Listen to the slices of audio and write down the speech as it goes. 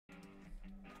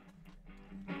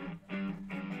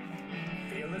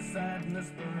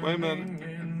Wait a minute.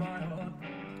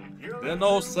 There's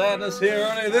no sadness here,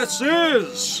 Ernie. This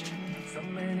is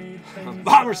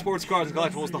Bomber Sports Cards and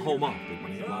Collectibles, the home of Big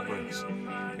Money Live Breaks.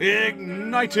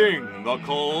 Igniting the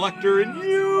collector in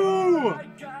you.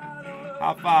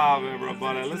 High five,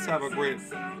 everybody. Let's have a great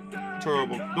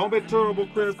turbo. Don't be terrible,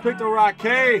 Chris. Pick the right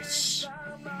case.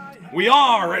 We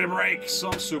are ready to break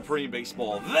some Supreme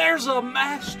Baseball. There's a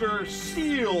Master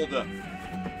Sealed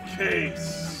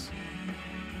case.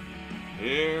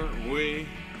 Here we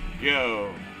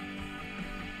go.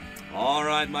 All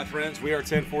right, my friends, we are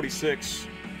 10:46.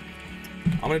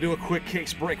 I'm going to do a quick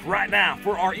case break right now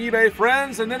for our eBay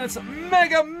friends, and then it's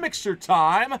Mega Mixer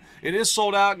time. It is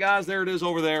sold out, guys. There it is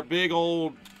over there. Big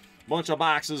old bunch of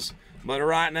boxes. But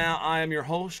right now, I am your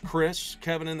host, Chris.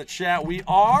 Kevin in the chat. We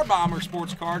are Bomber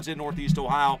Sports Cards in Northeast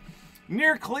Ohio,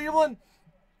 near Cleveland.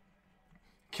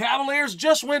 Cavaliers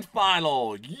just went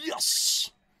final. Yes!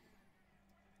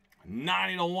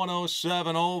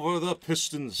 90-107 over the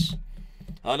Pistons.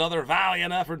 Another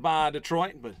valiant effort by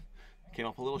Detroit, but came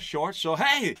up a little short. So,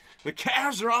 hey, the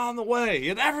Cavs are on the way.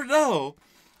 You never know.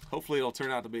 Hopefully, it'll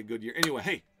turn out to be a good year. Anyway,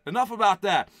 hey, enough about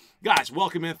that. Guys,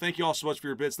 welcome in. Thank you all so much for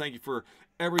your bids. Thank you for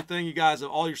everything. You guys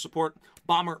have all your support.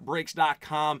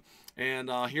 BomberBreaks.com and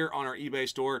here on our eBay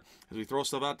store as we throw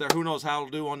stuff out there. Who knows how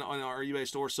it'll do on our eBay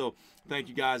store. So, thank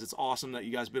you guys. It's awesome that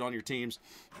you guys bid on your teams.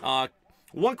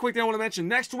 One quick thing I want to mention.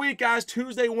 Next week, guys,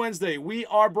 Tuesday, Wednesday, we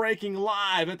are breaking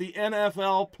live at the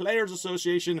NFL Players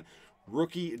Association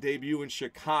rookie debut in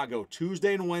Chicago.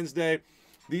 Tuesday and Wednesday.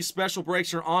 These special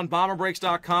breaks are on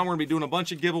BomberBreaks.com. We're going to be doing a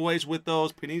bunch of giveaways with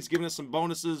those. Panini's giving us some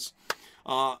bonuses,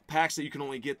 packs that you can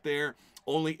only get there,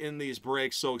 only in these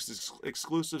breaks. So it's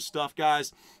exclusive stuff,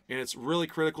 guys. And it's really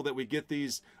critical that we get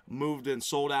these moved and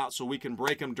sold out so we can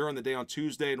break them during the day on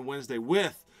Tuesday and Wednesday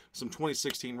with some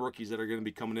 2016 rookies that are going to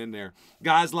be coming in there.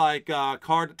 Guys like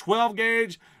card 12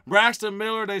 gauge, Braxton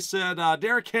Miller, they said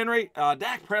Derrick Henry,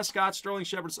 Dak Prescott, Sterling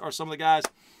Shepard are some of the guys.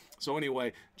 So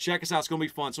anyway, check us out. It's going to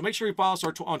be fun. So make sure you follow us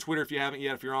on Twitter if you haven't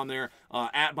yet. If you're on there,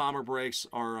 at Bomber Breaks.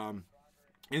 Our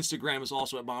Instagram is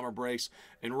also at Bomber Breaks.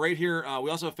 And right here, we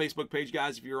also have a Facebook page,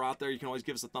 guys. If you're out there, you can always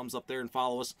give us a thumbs up there and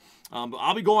follow us. But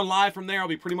I'll be going live from there. I'll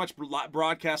be pretty much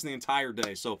broadcasting the entire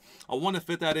day. So I want to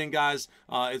fit that in, guys.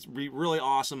 It's be really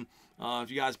awesome.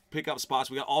 If you guys pick up spots,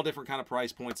 we got all different kind of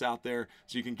price points out there,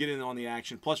 so you can get in on the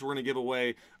action. Plus, we're going to give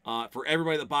away, for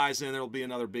everybody that buys in, there will be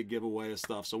another big giveaway of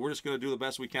stuff. So we're just going to do the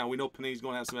best we can. We know Panini's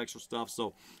going to have some extra stuff,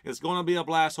 so it's going to be a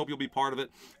blast. Hope you'll be part of it.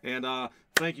 And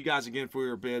thank you guys again for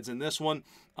your bids. And this one,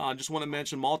 just want to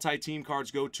mention, multi-team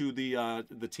cards go to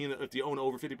the team that, if you own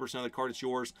over 50% of the card, it's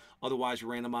yours. Otherwise, you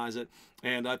randomize it.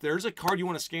 And if there's a card you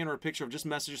want to scan or a picture of, just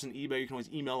message us on eBay. You can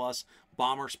always email us,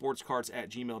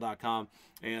 bombersportscards@gmail.com.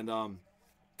 And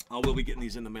we'll be getting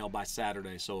these in the mail by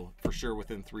Saturday, so for sure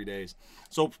within 3 days.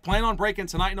 So plan on breaking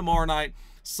tonight and tomorrow night.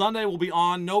 Sunday will be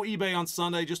on. No eBay on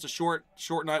Sunday, just a short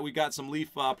night. We got some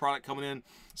Leaf product coming in,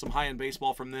 some high-end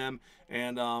baseball from them,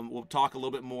 and we'll talk a little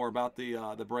bit more about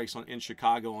the breaks in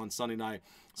Chicago on Sunday night.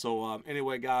 So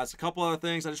anyway, guys, a couple other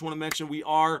things I just want to mention. We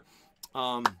are.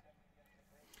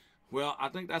 Well, I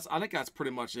think that's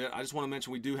pretty much it. I just want to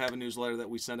mention we do have a newsletter that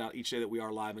we send out each day that we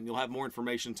are live, and you'll have more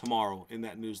information tomorrow in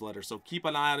that newsletter. So keep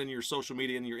an eye out in your social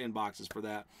media and your inboxes for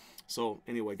that. So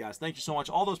anyway, guys, thank you so much.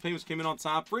 All those payments came in on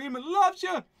time. Freeman loves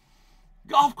you.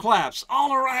 Golf claps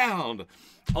all around.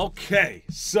 Okay,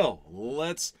 so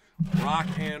let's rock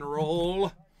and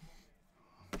roll.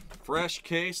 Fresh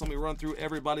case. Let me run through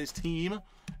everybody's team,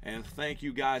 and thank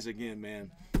you guys again,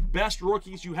 man. Best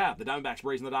rookies you have: the Diamondbacks,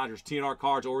 Braves, and the Dodgers. TNR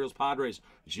Cards, Orioles, Padres,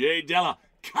 Jay Della,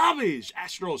 Cubbies,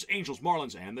 Astros, Angels,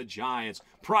 Marlins, and the Giants.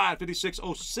 Pride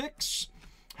 5606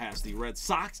 has the Red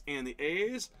Sox and the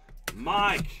A's.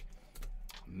 Mike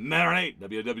Marinate,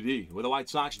 WWD, with the White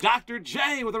Sox. Dr.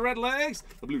 J with the Red Legs.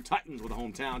 The Blue Titans with the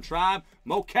Hometown Tribe.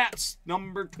 Mo Cats,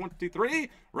 number 23.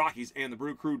 Rockies and the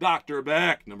Brew Crew. Dr.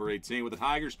 Beck, number 18, with the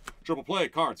Tigers. Triple Play,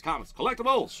 Cards, Comics,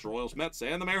 Collectibles. Royals, Mets,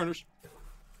 and the Mariners.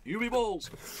 UV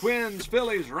Bulls, Twins,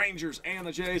 Phillies, Rangers, and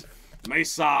the Jays.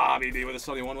 Mesa BD with the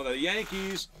Sunny One with the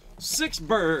Yankees.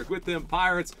 Sixburg with them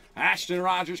Pirates. Ashton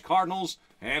Rogers, Cardinals.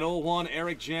 And 01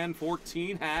 Eric Jen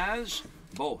 14 has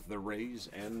both the Rays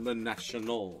and the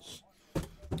Nationals.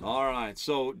 All right,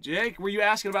 so Jake, were you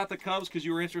asking about the Cubs because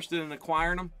you were interested in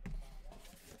acquiring them?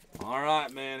 All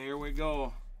right, man, here we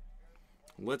go.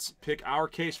 Let's pick our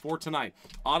case for tonight.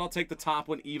 Odd, I'll take the top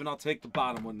one. Even, I'll take the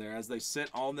bottom one there as they sit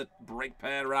on the break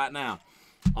pad right now.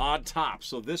 Odd top.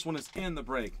 So this one is in the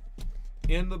break.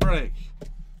 In the break.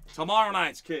 Tomorrow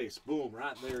night's case. Boom,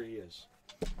 right there he is.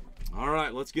 All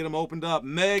right, let's get him opened up.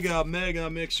 Mega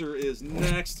Mixer is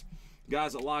next.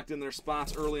 Guys that locked in their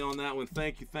spots early on that one,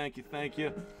 thank you, thank you, thank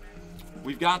you.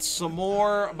 We've got some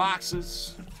more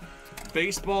boxes,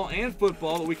 baseball and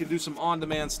football, that we can do some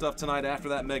on-demand stuff tonight after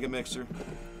that Mega Mixer.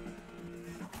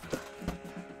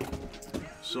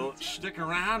 So stick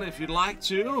around if you'd like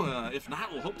to. If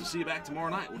not, we'll hope to see you back tomorrow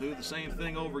night. We'll do the same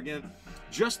thing over again.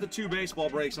 Just the 2 baseball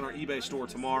breaks on our eBay store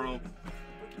tomorrow.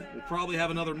 We'll probably have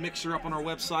another mixer up on our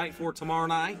website for tomorrow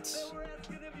night.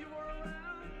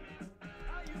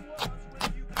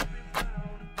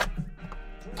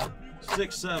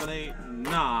 6, 7, 8,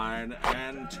 9,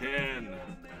 and 10.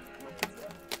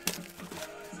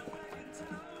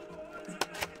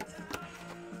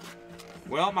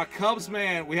 Well, my Cubs,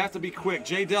 man, we have to be quick.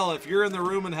 Jay Della, if you're in the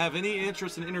room and have any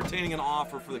interest in entertaining an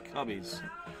offer for the Cubbies,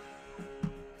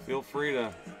 feel free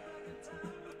to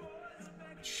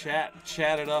chat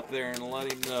it up there and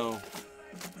let him know.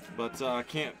 But I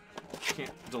can't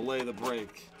delay the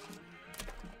break.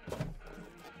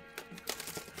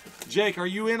 Jake, are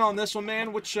you in on this one,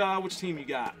 man? Which team you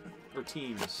got, or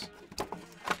teams?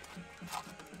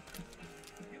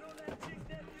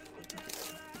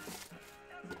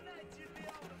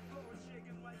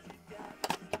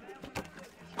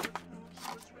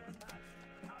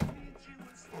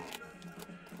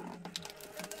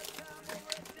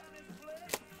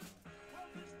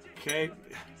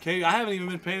 Okay, I haven't even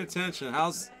been paying attention.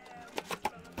 Aren't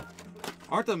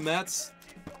the Mets?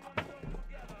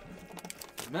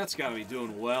 The Mets got to be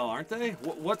doing well, aren't they?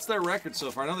 What's their record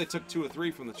so far? I know they took 2 or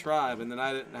 3 from the Tribe, and then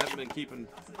I haven't been keeping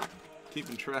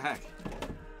track.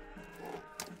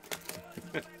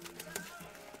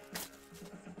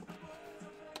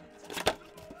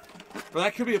 Well,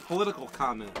 that could be a political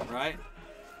comment, right?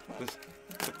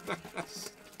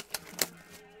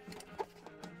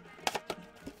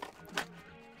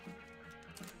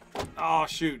 Oh,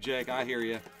 shoot, Jake, I hear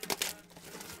you.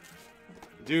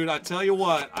 Dude, I tell you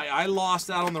what, I lost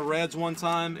out on the Reds one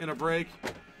time in a break.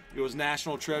 It was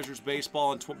National Treasures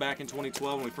Baseball back in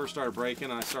 2012 when we first started breaking,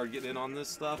 and I started getting in on this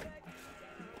stuff.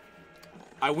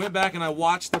 I went back and I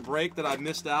watched the break that I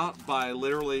missed out by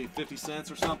literally 50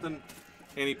 cents or something,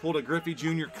 and he pulled a Griffey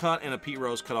Jr. cut and a Pete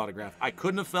Rose cut autograph. I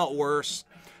couldn't have felt worse.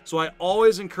 So I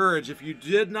always encourage, if you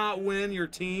did not win your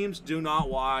teams, do not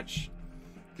watch.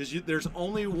 Because there's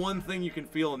only one thing you can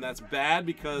feel, and that's bad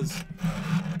because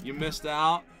you missed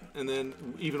out, and then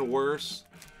even worse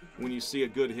when you see a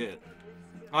good hit.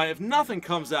 If nothing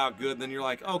comes out good, then you're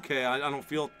like, okay, I don't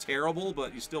feel terrible,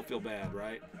 but you still feel bad,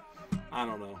 right? I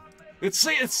don't know. It's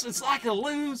like a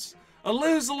lose,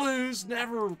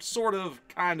 never sort of,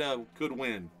 kind of could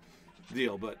win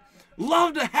deal. But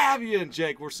love to have you, and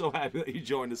Jake, we're so happy that you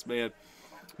joined us, man.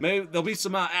 Maybe there'll be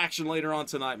some action later on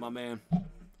tonight, my man.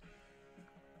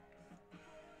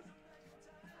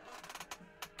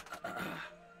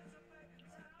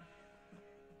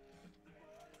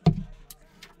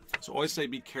 So always say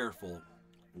be careful.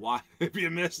 Why? If you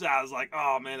missed out, it's like,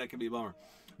 oh man, that could be a bummer.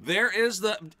 There is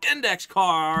the index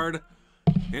card.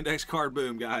 Index card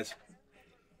boom, guys.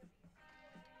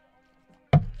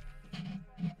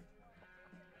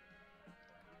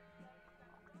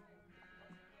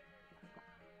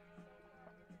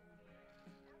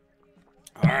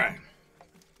 All right.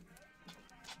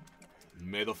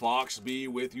 May the Fox be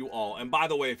with you all. And by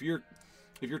the way, if your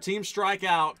team strike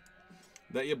out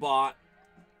that you bought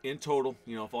in total,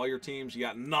 you know, if all your teams, you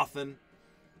got nothing,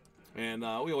 and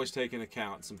we always take into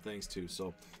account some things too.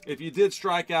 So if you did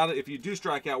strike out, if you do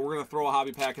strike out, we're gonna throw a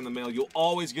hobby pack in the mail. You'll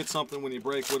always get something when you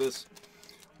break with us.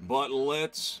 But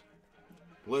let's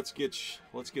get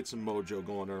some mojo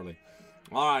going early.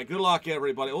 All right, good luck,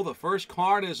 everybody. Oh, the first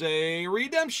card is a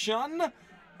redemption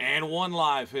and 1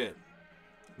 live hit.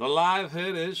 The live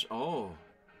hit is, oh,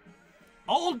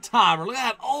 old timer. Look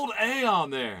at that old A on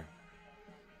there.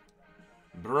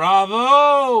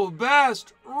 Bravo!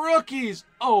 Best rookies.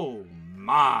 Oh,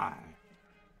 my.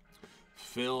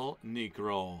 Phil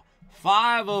Niekro.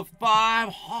 5 of 5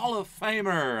 Hall of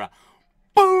Famer.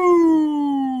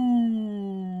 Boom!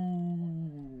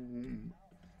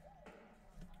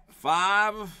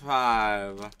 5 of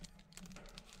 5.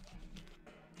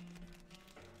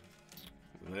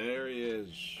 There he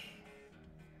is.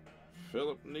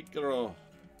 Philip Niekro.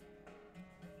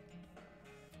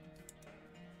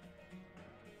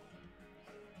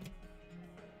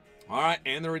 All right,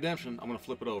 and the redemption. I'm going to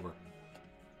flip it over.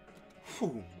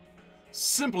 Whew.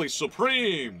 Simply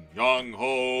Supreme. Young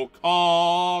Ho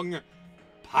Kong.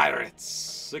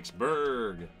 Pirates.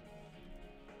 6berg.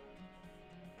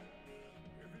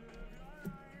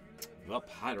 The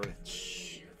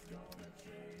Pirates.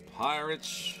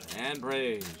 Pirates and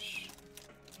Braves.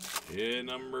 In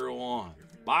number 1.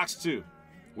 Box 2.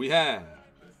 We have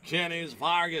Kenny's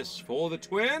Vargas for the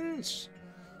Twins.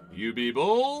 UB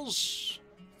Bulls.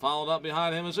 Followed up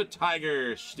behind him is a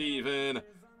Tiger, Steven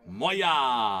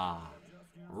Moya.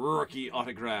 Rookie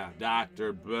autograph,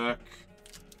 Dr. Beck.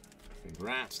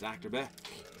 Congrats, Dr. Beck.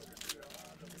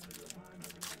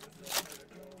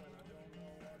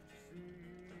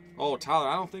 Oh, Tyler,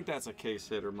 I don't think that's a case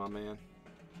hitter, my man.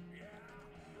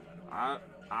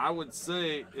 I would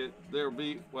say there'll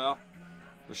be, well,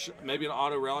 maybe an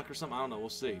auto relic or something. I don't know. We'll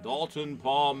see. Dalton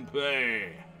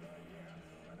Pompey.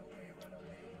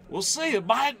 We'll see. It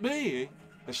might be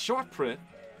a short print.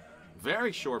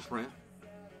 Very short print.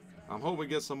 I'm hoping we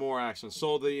get some more action.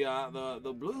 So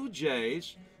the Blue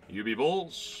Jays, UB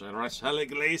Bulls, and Rachel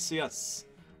Iglesias.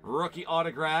 Rookie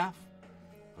autograph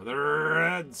for the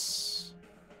Reds.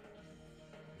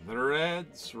 The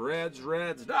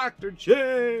Reds, Dr.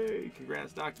 J.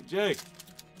 Congrats, Dr. J.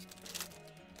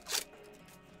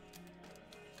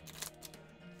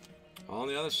 On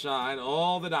the other side,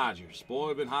 all the Dodgers. Boy,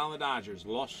 we've been high on the Dodgers.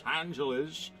 Los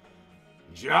Angeles,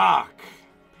 Jock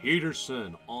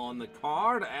Peterson on the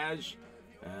card, as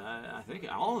I think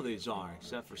all of these are,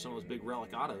 except for some of those big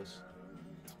relic autos.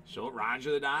 So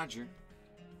Roger the Dodger.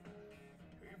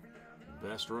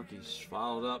 Best rookies,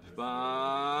 followed up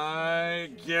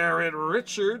by Garrett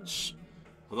Richards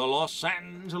for the Los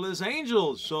Angeles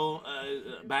Angels. So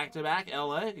back-to-back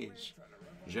LAs.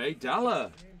 Jay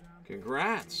Della,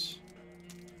 congrats.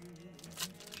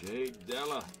 Jay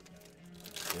Della,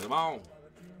 get him on.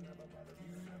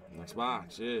 Next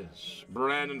box is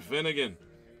Brandon Finnegan,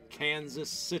 Kansas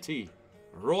City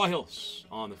Royals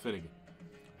on the Finnegan.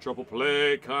 Triple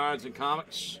play cards and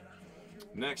comics.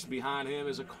 Next behind him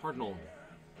is a Cardinal.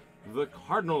 The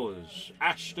Cardinals,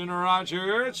 Ashton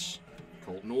Rogers,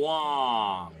 Colton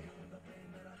Wong.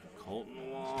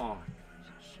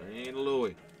 St.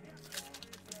 Louis.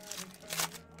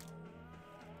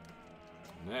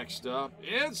 Next up,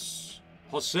 it's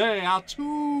Jose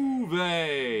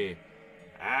Altuve.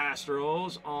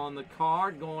 Astros on the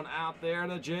card, going out there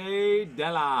to Jay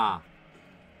Della.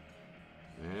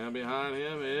 And behind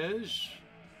him is,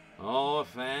 a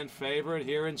fan favorite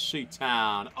here in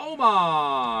Seatown,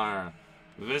 Omar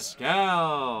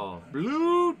Vizquel,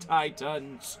 Blue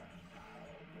Titans.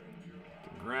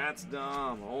 Congrats,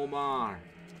 Dom. Omar.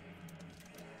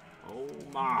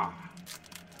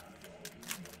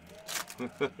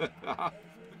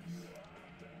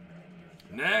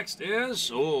 Next is,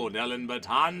 Dylan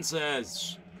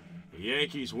Betances.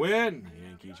 Yankees win.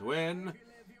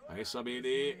 Nice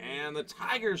BD. And the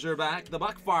Tigers are back. The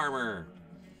Buck Farmer.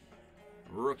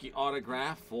 Rookie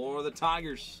autograph for the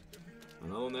Tigers.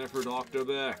 Another one there for Dr.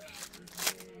 Beck.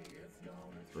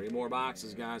 3 more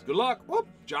boxes, guys. Good luck. Whoop.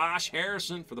 Josh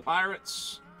Harrison for the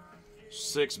Pirates.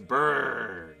 6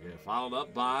 Berg. Followed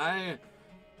up by,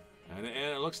 and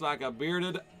it looks like a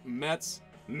bearded Mets.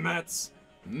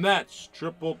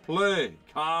 Triple play.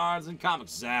 Cards and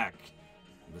comics. Zach,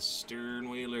 the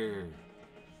Sternwheeler.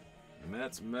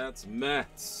 Mets.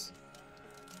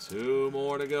 2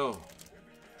 more to go.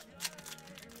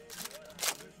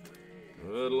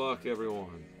 Good luck,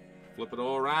 everyone. Flip it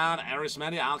all around.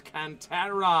 Arismendi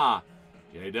Alcantara.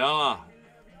 Yadella.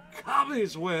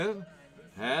 Cubbies win.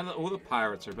 And the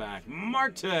Pirates are back.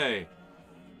 Marte.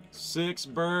 6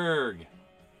 Berg.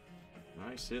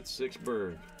 Nice hit, 6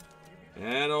 Berg.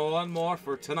 And 1 more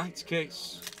for tonight's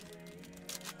case.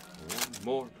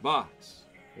 1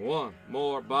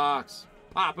 more box.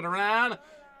 Popping around.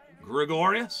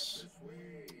 Gregorius.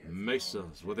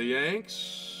 Mesas with the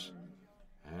Yanks.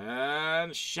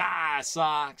 And Shy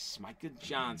Sox, Micah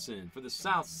Johnson for the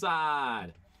South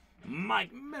Side.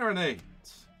 Mike Marinate.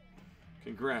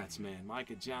 Congrats, man.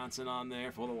 Micah Johnson on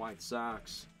there for the White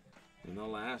Sox in the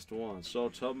last one. So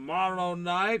tomorrow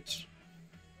night,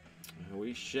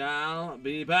 we shall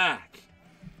be back.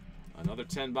 Another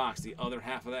 10 bucks. The other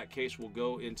half of that case will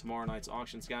go in tomorrow night's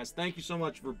auctions, guys. Thank you so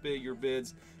much for your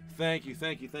bids. Thank you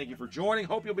for joining.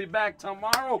 Hope you'll be back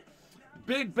tomorrow.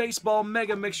 Big baseball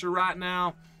mega mixture right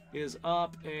now is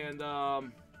up, and the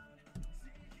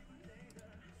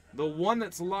one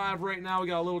that's live right now, we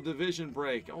got a little division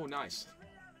break. Oh, nice.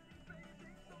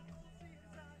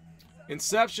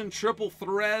 Inception, Triple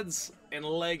Threads, and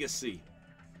Legacy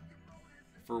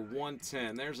for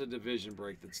 110. There's a division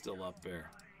break that's still up there.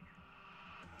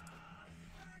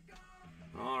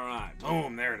 All right,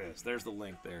 boom, there it is. There's the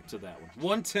link there to that one.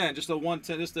 110, just a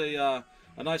 110, just a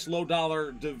nice low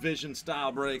dollar division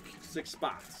style break, 6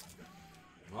 spots.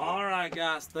 All right,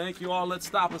 guys, thank you all. Let's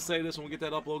stop and say this when we get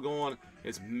that upload going.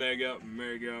 It's mega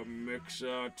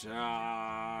mixer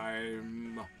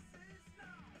time.